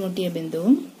കൂട്ടിമുട്ടിയ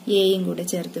ബിന്ദുവും എയും കൂടെ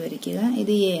ചേർത്ത് വരയ്ക്കുക.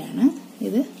 ഇത് എ ആണ്,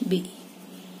 ഇത് ബി.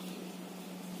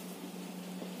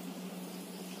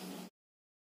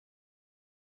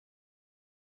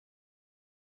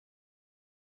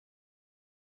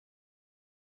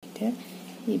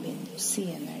 ഈ ബിന്ദു സി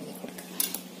എന്ന് എഴുതി കൊടുക്കാം.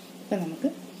 ഇപ്പൊ നമുക്ക്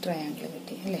ട്രയാങ്കിൾ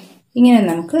കിട്ടി അല്ലേ? ഇങ്ങനെ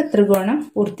നമുക്ക് ത്രികോണം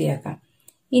പൂർത്തിയാക്കാം.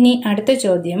 ഇനി അടുത്ത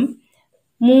ചോദ്യം,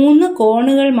 3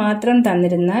 കോണുകൾ മാത്രം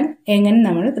തന്നിരുന്നാൽ എങ്ങനെ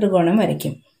നമ്മൾ ത്രികോണം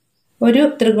വരയ്ക്കും? ഒരു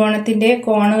ത്രികോണത്തിന്റെ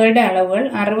കോണുകളുടെ അളവുകൾ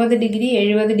 60 ഡിഗ്രി,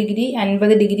 70 ഡിഗ്രി,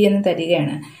 50 ഡിഗ്രി എന്ന്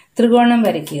തരികയാണ്. ത്രികോണം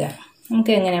വരയ്ക്കുക.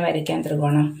 നമുക്ക് എങ്ങനെ വരയ്ക്കാം?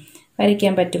 ത്രികോണം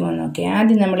വരയ്ക്കാൻ പറ്റുമോ നോക്കി.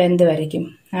 ആദ്യം നമ്മൾ എന്ത് വരയ്ക്കും?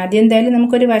 ആദ്യം എന്തായാലും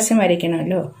നമുക്കൊരു വശം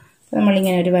വരയ്ക്കണമല്ലോ.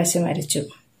 നമ്മളിങ്ങനെ ഒരു വശം വരച്ചു.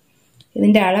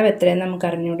 ഇതിന്റെ അളവ് എത്രയെന്ന് നമുക്ക്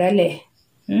അറിഞ്ഞൂടാ അല്ലേ?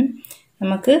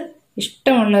 നമുക്ക്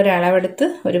ഇഷ്ടമുള്ള ഒരു അളവെടുത്ത്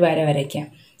ഒരു വര വരയ്ക്കാം.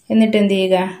 എന്നിട്ട് എന്ത്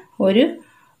ചെയ്യുക?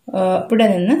 ഇവിടെ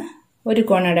നിന്ന് ഒരു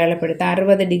കോൺ അടയാളപ്പെടുത്താം.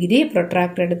 60 ഡിഗ്രി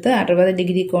പ്രൊട്രാക്ടർ എടുത്ത് 60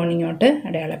 ഡിഗ്രി കോൺ ഇങ്ങോട്ട്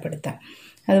അടയാളപ്പെടുത്താം.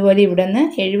 അതുപോലെ ഇവിടെ നിന്ന്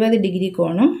 70 ഡിഗ്രി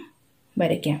കോണും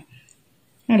വരയ്ക്കാം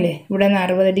അല്ലേ? ഇവിടെ നിന്ന്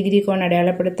 60 ഡിഗ്രി കോൺ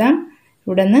അടയാളപ്പെടുത്താം.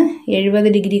 ഇവിടെ നിന്ന്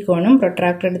 70 ഡിഗ്രി കോണും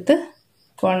പ്രൊട്രാക്ടർ എടുത്ത്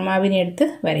കോൺമാവിനെ എടുത്ത്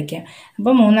വരയ്ക്കാം.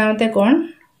 അപ്പോൾ 3ാമത്തെ കോൺ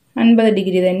 50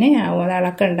 ഡിഗ്രി തന്നെ ആവും. അത്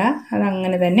അളക്കണ്ട, അത്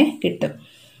അങ്ങനെ തന്നെ കിട്ടും.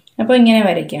 അപ്പോൾ ഇങ്ങനെ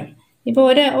വരയ്ക്കാം. ഇപ്പോൾ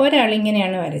ഒരാൾ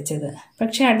ഇങ്ങനെയാണ് വരച്ചത്.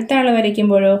 പക്ഷെ അടുത്ത ആൾ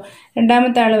വരയ്ക്കുമ്പോഴോ,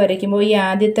 2ാമത്തെ ആൾ വരയ്ക്കുമ്പോൾ ഈ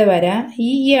ആദ്യത്തെ വര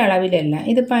ഈ അളവിലല്ല.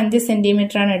 ഇതിപ്പോൾ 5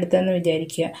 സെന്റിമീറ്റർ ആണ് എടുത്തതെന്ന്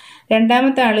വിചാരിക്കുക.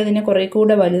 2ാമത്തെ ആൾ ഇതിനെ കുറെ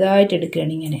കൂടെ വലുതായിട്ട്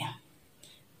എടുക്കുകയാണ്. ഇങ്ങനെ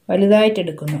വലുതായിട്ട്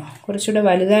എടുക്കുന്നു. കുറച്ചുകൂടെ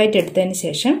വലുതായിട്ട് എടുത്തതിന്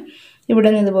ശേഷം ഇവിടെ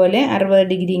നിന്ന് ഇതുപോലെ 60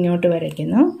 ഡിഗ്രി ഇങ്ങോട്ട്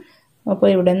വരയ്ക്കുന്നു. അപ്പോൾ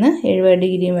ഇവിടെ നിന്ന് 70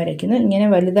 ഡിഗ്രിയും വരയ്ക്കുന്നു. ഇങ്ങനെ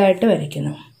വലുതായിട്ട്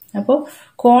വരയ്ക്കുന്നു. അപ്പോൾ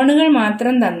കോണുകൾ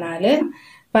മാത്രം തന്നാൽ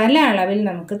പല അളവിൽ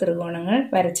നമുക്ക് ത്രികോണങ്ങൾ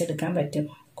വരച്ചെടുക്കാൻ പറ്റും.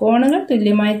 കോണുകൾ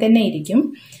തുല്യമായി തന്നെ ഇരിക്കും,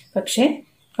 പക്ഷെ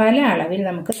പല അളവിൽ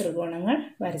നമുക്ക് ത്രികോണങ്ങൾ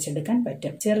വരച്ചെടുക്കാൻ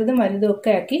പറ്റും. ചെറുതും വലുതും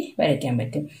ഒക്കെ ആക്കി വരയ്ക്കാൻ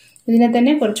പറ്റും. ഇതിനെ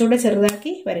തന്നെ കുറച്ചുകൂടെ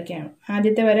ചെറുതാക്കി വരയ്ക്കാം.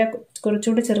 ആദ്യത്തെ വര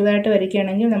കുറച്ചുകൂടെ ചെറുതായിട്ട്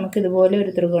വരയ്ക്കുകയാണെങ്കിൽ നമുക്ക് ഇതുപോലെ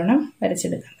ഒരു ത്രികോണം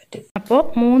വരച്ചെടുക്കാൻ പറ്റും. അപ്പോൾ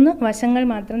 3 വശങ്ങൾ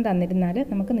മാത്രം തന്നിരുന്നാൽ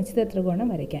നമുക്ക് നിശ്ചിത ത്രികോണം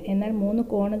വരയ്ക്കാം. എന്നാൽ 3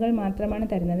 കോണുകൾ മാത്രമാണ്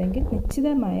തരുന്നതെങ്കിൽ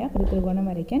നിശ്ചിതമായ ഒരു ത്രികോണം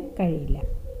വരയ്ക്കാൻ കഴിയില്ല.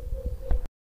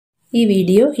 ഈ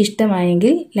വീഡിയോ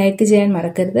ഇഷ്ടമായെങ്കിൽ ലൈക്ക് ചെയ്യാൻ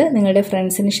മറക്കരുത്. നിങ്ങളുടെ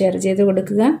ഫ്രണ്ട്സിന് ഷെയർ ചെയ്ത്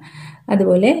കൊടുക്കുക.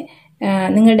 അതുപോലെ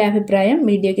നിങ്ങളുടെ അഭിപ്രായം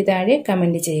വീഡിയോയ്ക്ക് താഴെ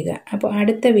കമൻറ്റ് ചെയ്യുക. അപ്പോൾ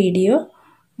അടുത്ത വീഡിയോ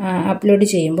അപ്ലോഡ്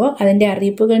ചെയ്യുമ്പോൾ അതിൻ്റെ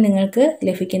അറിയിപ്പുകൾ നിങ്ങൾക്ക്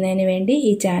ലഭിക്കുന്നതിന് വേണ്ടി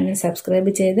ഈ ചാനൽ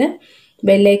സബ്സ്ക്രൈബ് ചെയ്ത്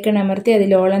ബെല്ലൈക്കൺ അമർത്തി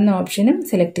അതിൽ ഓൾ എന്ന ഓപ്ഷനും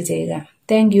സെലക്ട് ചെയ്യുക.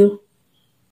 താങ്ക്